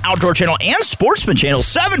 That is on Outdoor Channel and Sportsman Channel,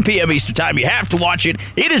 7 p.m. Eastern Time. You have to watch it.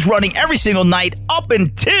 It is running every single night up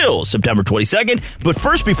until September 22nd. But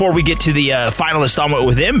first, before we get to the final installment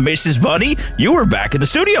with him, Mrs. Bunny, you are back in the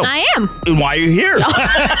studio. I am. And why are you here?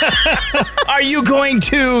 Are you going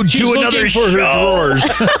to do another show? For her drawers.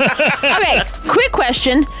 Okay, quick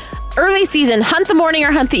question. Early season, hunt the morning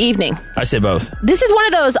or hunt the evening? I say both. This is one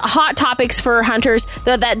of those hot topics for hunters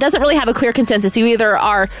that doesn't really have a clear consensus.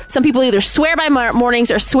 Some people either swear by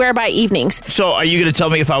mornings or swear by evenings. So are you going to tell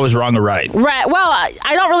me if I was wrong or right? Right. Well,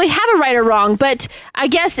 I don't really have a right or wrong, but I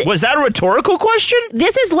guess... Was that a rhetorical question?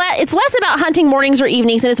 This is it's less about hunting mornings or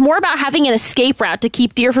evenings, and it's more about having an escape route to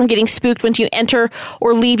keep deer from getting spooked when you enter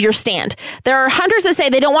or leave your stand. There are hunters that say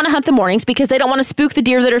they don't want to hunt the mornings because they don't want to spook the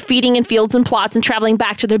deer that are feeding in fields and plots and traveling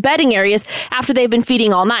back to their bedding areas after they've been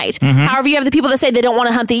feeding all night. Mm-hmm. However, you have the people that say they don't want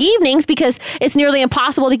to hunt the evenings because it's nearly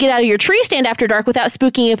impossible to get out of your tree stand after dark without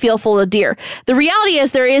spooking a field full of deer. The reality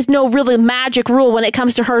is there is no really magic rule when it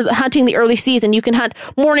comes to hunting the early season. You can hunt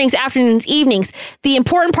mornings, afternoons, evenings. The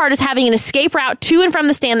important part is having an escape route to and from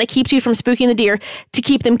the stand that keeps you from spooking the deer to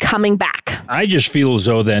keep them coming back. I just feel as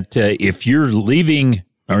though that if you're leaving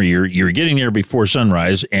or you're getting there before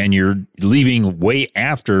sunrise and you're leaving way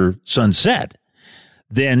after sunset,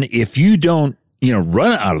 then if you don't,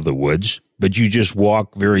 run out of the woods, but you just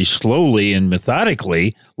walk very slowly and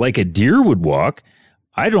methodically like a deer would walk,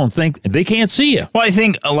 I don't think they can't see you. Well, I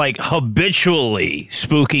think like habitually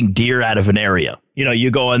spooking deer out of an area.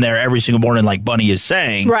 You go in there every single morning, like Bunny is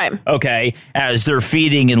saying. Right. Okay. As they're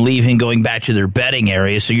feeding and leaving, going back to their bedding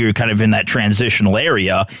area. So you're kind of in that transitional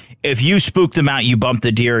area. If you spook them out, you bump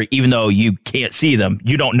the deer, even though you can't see them,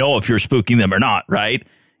 you don't know if you're spooking them or not, right?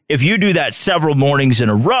 If you do that several mornings in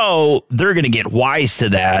a row, they're going to get wise to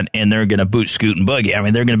that, and they're going to boot, scoot, and boogie. I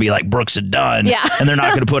mean, they're going to be like Brooks and Dunn, and they're not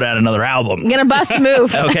going to put out another album. Going to bust a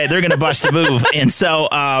move. Okay, they're going to bust a move. And so,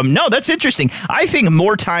 no, that's interesting. I think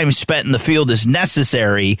more time spent in the field is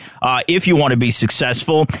necessary if you want to be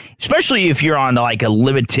successful, especially if you're on like a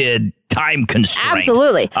limited time constraint.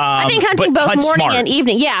 Absolutely. I think hunting both morning and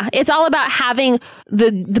evening. Yeah, it's all about having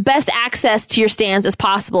the best access to your stands as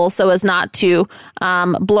possible so as not to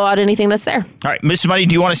blow out anything that's there. All right, Mr. Money,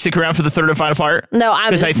 do you want to stick around for the third and final fire? No,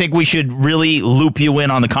 because I think we should really loop you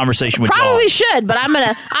in on the conversation with Probably John. should, but I'm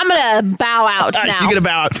gonna bow out now. You're gonna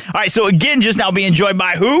bow out. All right, so again, just now being joined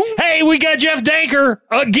by who? Hey, we got Jeff Danker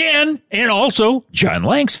again, and also John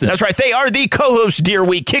Langston. That's right. They are the co-hosts Deer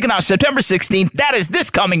Week, kicking off September 16th. That is this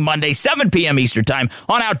coming Monday, 7 p.m. Eastern Time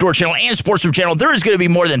on Outdoor Channel and Sportsman Channel. There is going to be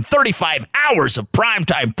more than 35 hours of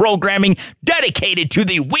primetime programming dedicated to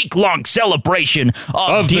the week-long celebration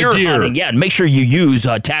of deer hunting. Yeah, and make sure you use,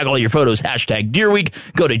 tag all your photos, hashtag Deer Week.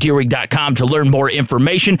 Go to deerweek.com to learn more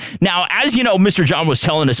information. Now, as you know, Mr. John was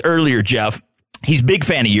telling us earlier, Jeff, he's a big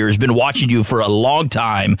fan of yours, been watching you for a long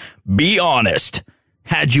time. Be honest.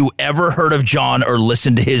 Had you ever heard of John or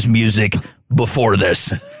listened to his music before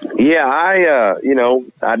this? Yeah,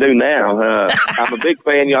 I do now. I'm a big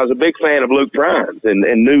fan. I was a big fan of Luke Trines and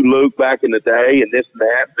knew Luke back in the day and this and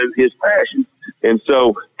that, knew his passion. And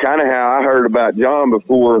so kind of how I heard about John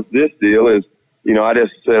before this deal is, I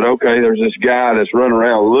just said, okay, there's this guy that's running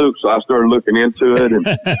around with Luke. So I started looking into it and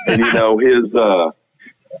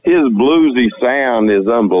his bluesy sound is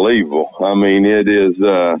unbelievable. I mean, it is,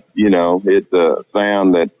 it's a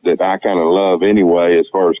sound that I kind of love anyway, as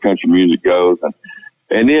far as country music goes.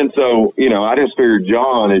 And then, so, I just figured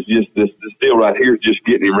John is just this deal right here is just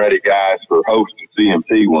getting him ready, guys, for hosting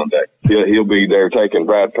CMT one day. He'll be there taking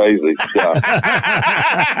Brad Paisley's job.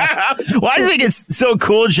 Well, I think it's so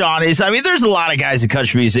cool, John, there's a lot of guys in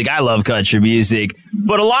country music. I love country music,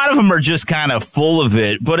 but a lot of them are just kind of full of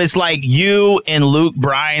it. But it's like you and Luke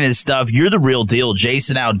Bryan and stuff, you're the real deal.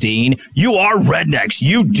 Jason Aldean, you are rednecks.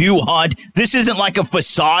 You do hunt. This isn't like a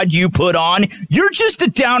facade you put on. You're just a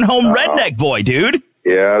down-home redneck boy, dude.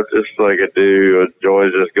 Yeah, just like I do. Enjoy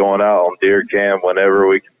just going out on deer camp whenever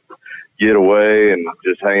we can get away and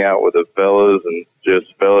just hang out with the fellas and just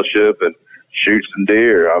fellowship and shoot some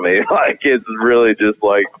deer. I mean, it's really just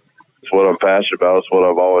like it's what I'm passionate about. It's what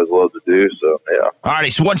I've always loved to do. So, yeah. All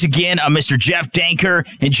right. So, once again, Mr. Jeff Danker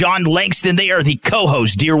and John Langston, they are the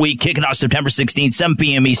co-hosts Deer Week, kicking off September 16th, 7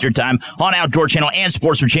 p.m. Eastern Time on Outdoor Channel and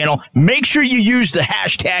Sportsman Channel. Make sure you use the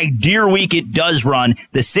hashtag Deer Week. It does run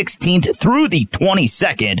the 16th through the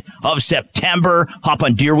 22nd of September. Hop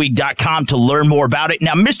on deerweek.com to learn more about it.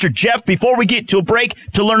 Now, Mr. Jeff, before we get to a break,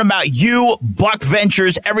 to learn about you, Buck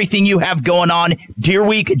Ventures, everything you have going on, Deer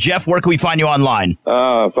Week, Jeff, where can we find you online?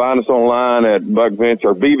 Find us online at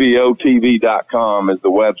BuckVenture, BVOTV.com is the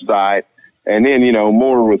website. And then,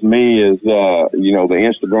 more with me is, the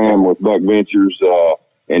Instagram with Buck Ventures,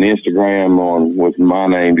 and Instagram with my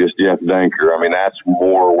name, just Jeff Danker. I mean, that's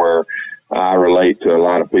more where I relate to a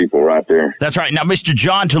lot of people right there. That's right. Now, Mr.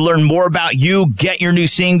 John, to learn more about you, get your new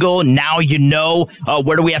single, Now You Know,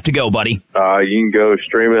 where do we have to go, buddy? You can go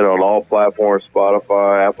stream it on all platforms,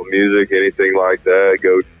 Spotify, Apple Music, anything like that.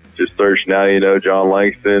 Go just search Now You Know John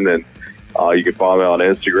Langston, and You can follow me on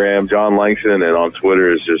Instagram, John Langston, and on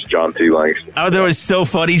Twitter it's just John T. Langston. Oh, that was so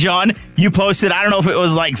funny, John. You posted, I don't know if it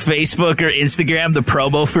was like Facebook or Instagram, the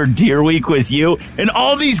promo for Deer Week with you. And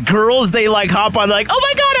all these girls, they like hop on like, oh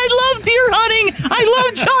my God, I love deer hunting. I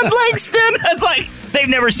love John Langston. It's like, they've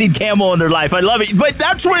never seen camel in their life. I love it. But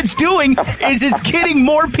that's what it's doing, is it's getting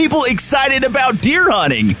more people excited about deer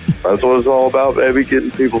hunting. That's what it's all about, baby,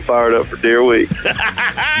 getting people fired up for Deer Week.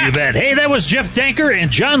 You bet. Hey, that was Jeff Danker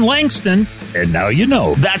and John Langston. And now you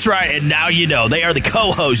know. That's right, and now you know. They are the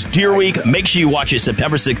co-hosts, Deer Week. Make sure you watch it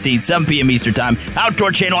September 16th, 7 p.m. Eastern Time,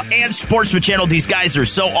 Outdoor Channel and Sportsman Channel. These guys are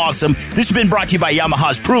so awesome. This has been brought to you by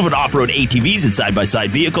Yamaha's proven off-road ATVs and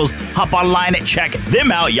side-by-side vehicles. Hop online and check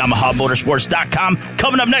them out, YamahaMotorsports.com.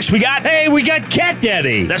 Coming up next, we got Cat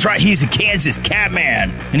Daddy. That's right, he's a Kansas cat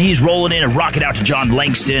man, and he's rolling in and rocking out to John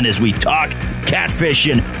Langston as we talk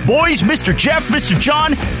catfishing. Boys, Mr. Jeff, Mr.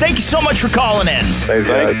 John, thank you so much for calling in.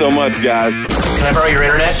 Thanks so much, guys. Can I borrow your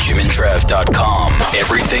internet? JimandTrav.com.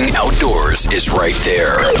 Everything outdoors is right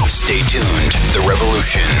there. Stay tuned. The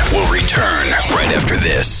revolution will return right after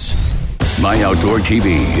this. My Outdoor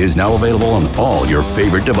TV is now available on all your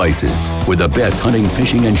favorite devices. With the best hunting,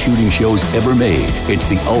 fishing, and shooting shows ever made, it's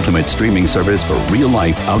the ultimate streaming service for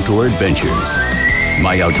real-life outdoor adventures.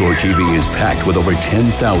 My Outdoor TV is packed with over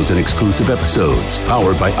 10,000 exclusive episodes,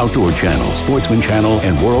 powered by Outdoor Channel, Sportsman Channel,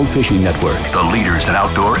 and World Fishing Network, the leaders in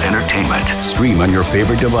outdoor entertainment. Stream on your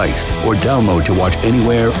favorite device or download to watch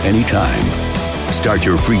anywhere, anytime. Start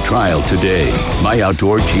your free trial today. My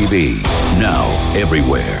Outdoor TV, now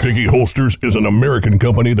everywhere. Sticky Holsters is an American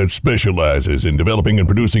company that specializes in developing and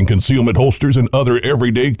producing concealment holsters and other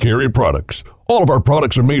everyday carry products. All of our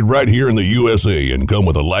products are made right here in the USA and come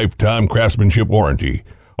with a lifetime craftsmanship warranty.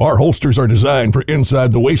 Our holsters are designed for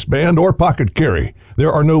inside the waistband or pocket carry.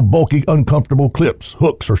 There are no bulky, uncomfortable clips,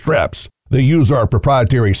 hooks, or straps. They use our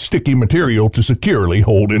proprietary sticky material to securely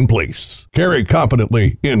hold in place. Carry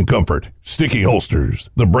confidently in comfort. Sticky Holsters,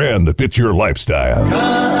 the brand that fits your lifestyle.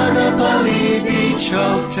 Kaanapali Beach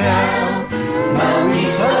Hotel,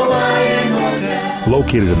 Maui's Hawaiian Hotel.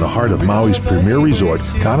 Located in the heart of Maui's premier resort,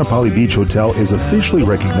 Kaanapali Beach Hotel is officially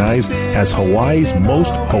recognized as Hawaii's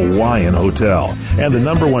most Hawaiian hotel and the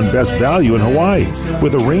 #1 best value in Hawaii.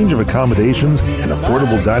 With a range of accommodations and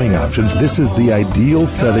affordable dining options, this is the ideal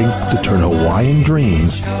setting to turn Hawaiian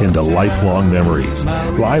dreams into lifelong memories.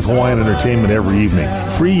 Live Hawaiian entertainment every evening,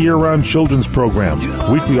 free year-round children's programs,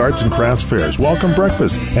 weekly arts and crafts fairs, welcome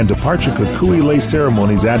breakfast, and departure kukui lei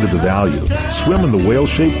ceremonies add to the value. Swim in the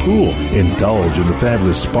whale-shaped pool, indulge in the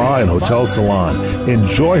fabulous spa and hotel salon.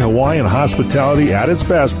 Enjoy Hawaiian hospitality at its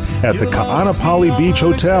best at the Kaanapali Beach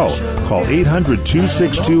Hotel. Call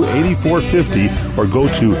 800-262-8450 or go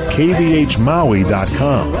to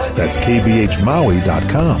kbhmaui.com. That's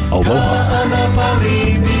kbhmaui.com. Aloha.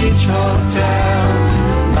 Kaanapali Beach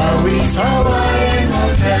Hotel, Maui's Hawaiian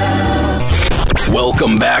Hotel.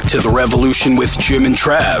 Welcome back to The Revolution with Jim and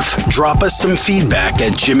Trav. Drop us some feedback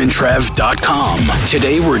at jimandtrav.com.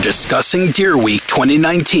 Today we're discussing Deer Week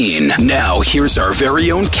 2019. Now here's our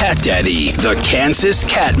very own cat daddy, the Kansas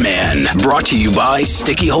Cat Man. Brought to you by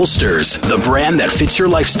Sticky Holsters, the brand that fits your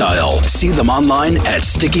lifestyle. See them online at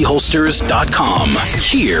stickyholsters.com.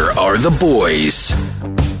 Here are the boys.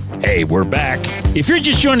 Hey, we're back. If you're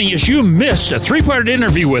just joining us, you missed a 3-part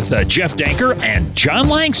interview with Jeff Danker and John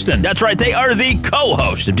Langston. That's right. They are the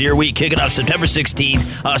co-hosts of Deer Week, kicking off September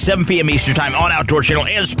 16th, 7 p.m. Eastern Time on Outdoor Channel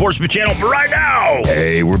and Sportsman Channel right now.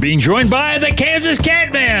 Hey, we're being joined by the Kansas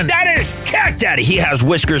Cat Man. That is Cat Daddy. He has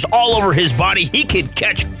whiskers all over his body. He can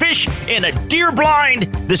catch fish in a deer blind.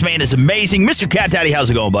 This man is amazing. Mr. Cat Daddy,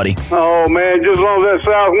 how's it going, buddy? Oh, man, just as long as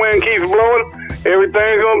that south wind keeps blowing,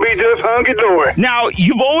 everything's going to be just hunky-dory. Now,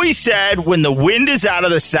 you've always said when the wind is out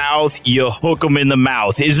of the south, you hook them in the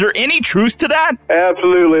mouth. Is there any truth to that?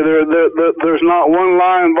 Absolutely. There's not one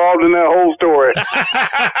lie involved in that whole story.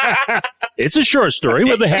 It's a short story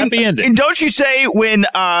with a happy ending. And don't you say when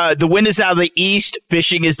the wind is out of the east,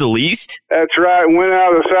 fishing is the least? That's right. Wind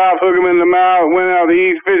out of the south, hook them in the mouth. Wind out of the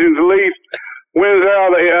east, fishing's the least. Wind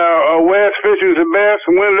out of the west, fishing's the best.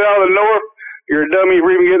 Wind out of the north, you're a dummy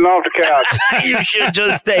for even getting off the couch. You should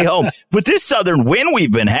just stay home. But this southern wind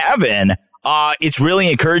we've been having, it's really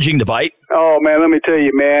encouraging to bite. Oh, man, let me tell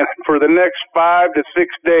you, man, for the next 5 to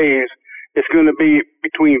 6 days, it's going to be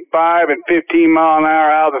between 5 and 15 mile an hour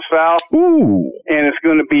out of the south. Ooh. And it's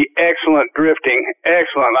going to be excellent drifting.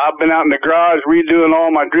 Excellent. I've been out in the garage redoing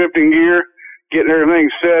all my drifting gear, getting everything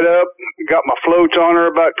set up. Got my floats on her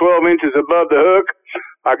about 12 inches above the hook.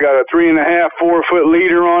 I got a 3.5, 4 foot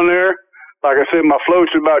leader on there. Like I said, my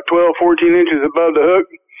floats are about 12, 14 inches above the hook.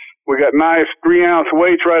 We got nice 3-ounce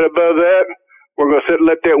weights right above that. we're going to sit and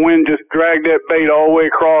let that wind just drag that bait all the way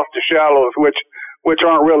across the shallows, which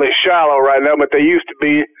aren't really shallow right now, but they used to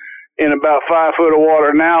be in about 5 foot of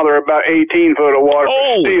water. Now they're about 18 foot of water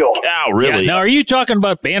for steel. Cow, really? Yeah, now, are you talking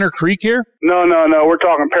about Banner Creek here? No. We're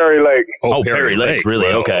talking Perry Lake. Oh, Perry Lake, really?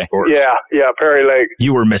 Well, okay. of course. Yeah, Perry Lake.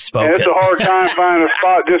 You were misspoken. And it's a hard time finding a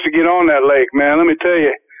spot just to get on that lake, man. Let me tell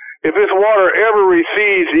you, if this water ever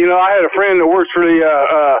recedes, I had a friend that works for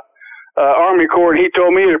the Army Corps, and he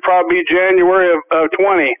told me it'd probably be January of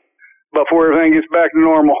 20 before everything gets back to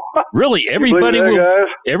normal. Really?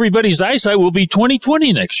 Everybody's eyesight will be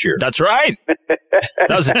 20/20 next year. That's right. That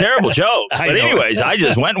was a terrible joke. But anyways, I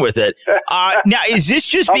just went with it. Now, is this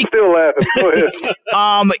just... I'm still laughing. Go ahead.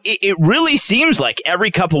 It really seems like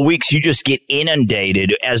every couple weeks you just get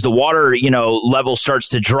inundated. As the water, level starts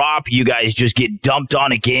to drop, you guys just get dumped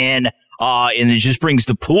on again. And it just brings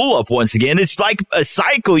the pool up once again. It's like a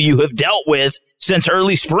cycle you have dealt with since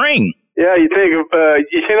early spring. Yeah, you think a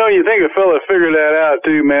fella figured that out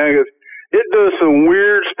too, man, because it does some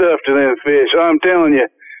weird stuff to them fish. I'm telling you,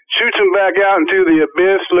 shoots them back out into the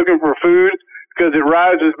abyss looking for food because it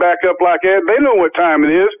rises back up like that. They know what time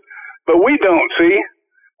it is, but we don't, see.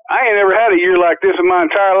 I ain't ever had a year like this in my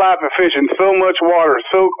entire life of fishing. So much water,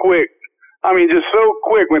 so quick. I mean, just so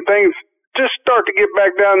quick. When things just start to get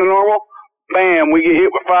back down to normal, bam, we get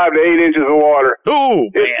hit with 5 to 8 inches of water. Ooh,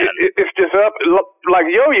 man. It's just up, like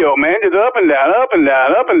yo-yo, man, just up and down, up and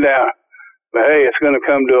down, up and down. But hey, it's going to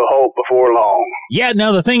come to a halt before long. Yeah,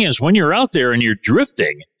 now the thing is, when you're out there and you're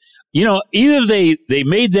drifting, either they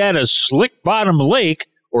made that a slick bottom lake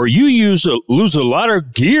or you lose a lot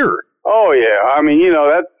of gear. Oh, yeah. I mean,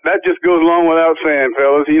 that just goes along without saying,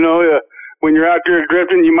 fellas. When you're out there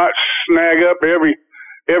drifting, you might snag up every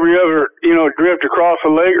other, drift across the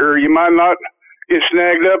lake, or you might not get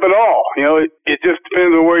snagged up at all. It just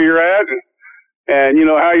depends on where you're at and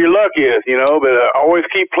how your luck is, but always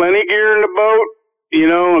keep plenty of gear in the boat,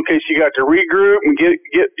 in case you got to regroup and get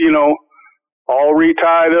all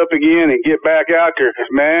retied up again and get back out there. Because,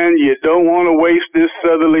 man, you don't want to waste this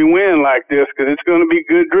southerly wind like this because it's going to be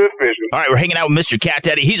good drift fishing. All right, we're hanging out with Mr. Cat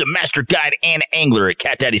Daddy. He's a master guide and angler at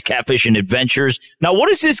Cat Daddy's Catfishing Adventures. Now, what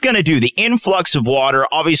is this going to do? The influx of water,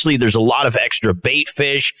 obviously there's a lot of extra bait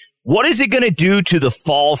fish. What is it going to do to the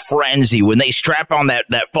fall frenzy when they strap on that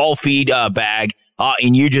fall feed bag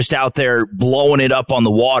and you're just out there blowing it up on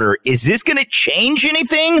the water? Is this going to change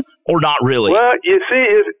anything or not really? Well, you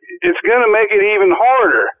see, it's going to make it even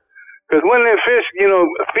harder because when they fish,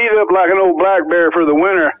 feed up like an old black bear for the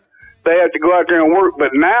winter, they have to go out there and work.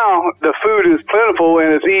 But now the food is plentiful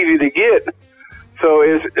and it's easy to get. So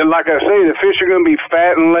it's like I say, the fish are going to be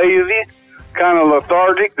fat and lazy, kind of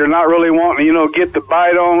lethargic. They're not really wanting to, get the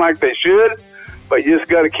bite on like they should. But you just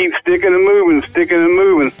got to keep sticking and moving.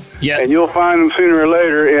 Yeah. And you'll find them sooner or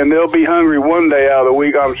later, and they'll be hungry one day out of the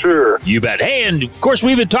week, I'm sure. You bet. Hey, and of course,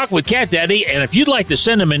 we've been talking with Cat Daddy, and if you'd like to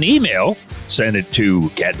send him an email, send it to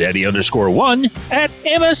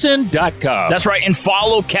catdaddy_1@msn.com. That's right, and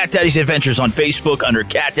follow Cat Daddy's Adventures on Facebook under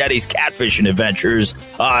Cat Daddy's Catfishing Adventures.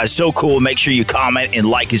 So cool. Make sure you comment and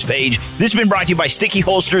like his page. This has been brought to you by Sticky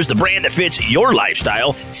Holsters, the brand that fits your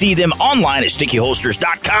lifestyle. See them online at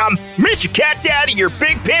stickyholsters.com. Mr. Cat Daddy, you're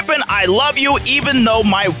big pimpin'. I love you, even though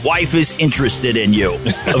my wife is interested in you.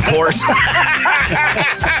 Of course.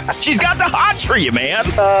 She's got the hots for you, man.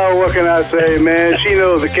 Oh, what can I say, man? She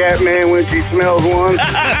knows a cat man when she smells one. All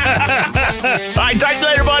right, talk to you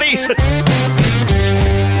later, buddy.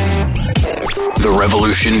 The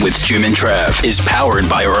Revolution with Jim and Trav is powered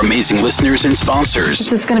by our amazing listeners and sponsors.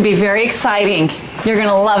 This is going to be very exciting. You're going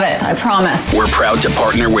to love it, I promise. We're proud to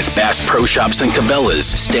partner with Bass Pro Shops and Cabela's,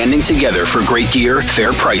 standing together for great gear,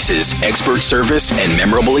 fair prices, expert service, and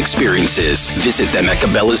memorable experiences. Visit them at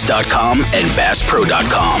Cabela's.com and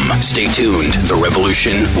BassPro.com. Stay tuned. The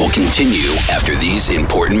Revolution will continue after these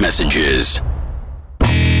important messages.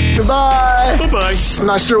 Goodbye. Bye-bye. I'm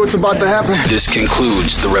not sure what's about to happen. This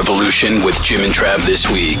concludes The Revolution with Jim and Trav this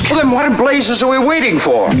week. Well, then what in blazes are we waiting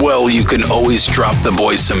for? Well, you can always drop the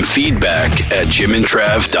boys some feedback at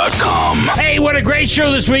jimandtrav.com. Hey, what a great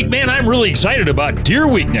show this week, man. I'm really excited about Deer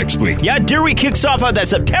Week next week. Yeah, Deer Week kicks off on that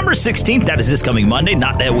September 16th. That is this coming Monday.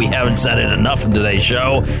 Not that we haven't said it enough in today's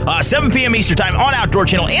show. 7 p.m. Eastern Time on Outdoor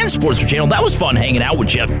Channel and Sportsman Channel. That was fun hanging out with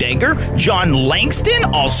Jeff Danger, John Langston,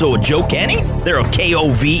 also Joe Kenny. They're a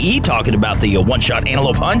KOVE. KOVE talking about the one-shot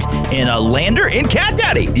antelope hunt in Lander and Cat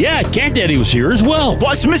Daddy. Yeah, Cat Daddy was here as well.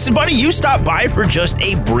 Plus, Mrs. Bunny, you stopped by for just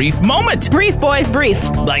a brief moment. Brief, boys, brief.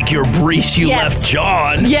 Like your briefs you left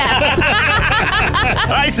John. Yes. All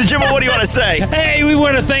right, so Jim, what do you want to say? Hey, we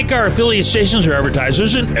want to thank our affiliate stations, our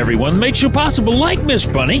advertisers, and everyone that makes you possible, like Miss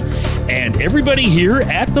Bunny, and everybody here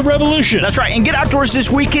at the Revolution. That's right, and get outdoors this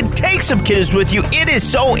weekend. Take some kids with you. It is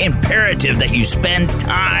so imperative that you spend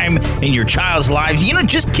time in your child's lives. You know,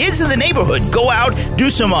 just kids in the neighborhood. Go out, do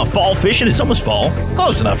some fall fishing. It's almost fall.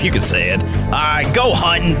 Close enough, you can say it. Go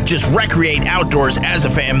hunting, just recreate outdoors as a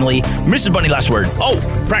family. Mrs. Bunny, last word. Oh,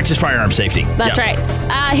 practice firearm safety. That's right.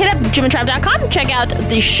 Hit up jimandtrav.com. Check out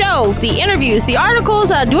the show, the interviews, the articles,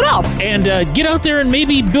 do it all. And get out there and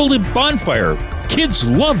maybe build a bonfire. Kids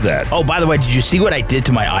love that. Oh, by the way, did you see what I did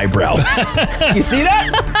to my eyebrow? You see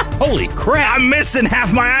that? Holy crap. I'm missing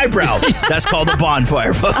half my eyebrow. That's called a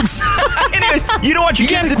bonfire, folks. Anyways, you don't want your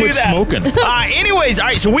kids to do that. Smoking. Anyways, all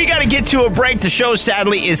right, so we got to get to a break. The show,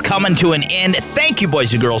 sadly, is coming to an end. Thank you,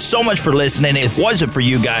 boys and girls, so much for listening. If it wasn't for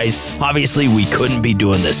you guys, obviously, we couldn't be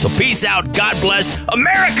doing this. So peace out. God bless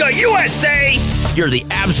America, USA. You're the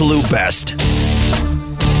absolute best.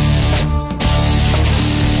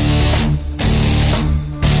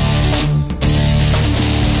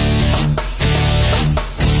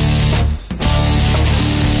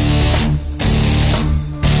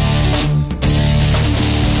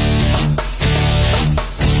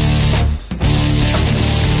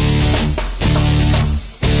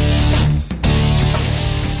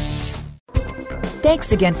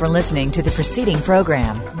 Thanks again for listening to the preceding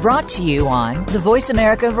program, brought to you on the Voice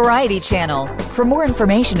America Variety Channel. For more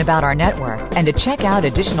information about our network and to check out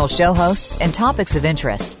additional show hosts and topics of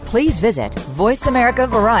interest, please visit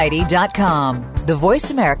voiceamericavariety.com. The Voice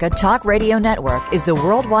America Talk Radio Network is the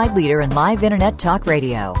worldwide leader in live Internet talk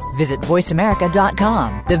radio. Visit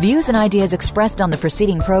voiceamerica.com. The views and ideas expressed on the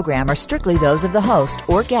preceding program are strictly those of the host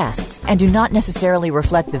or guests and do not necessarily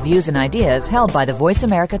reflect the views and ideas held by the Voice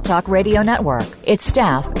America Talk Radio Network, its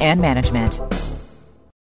staff, and management.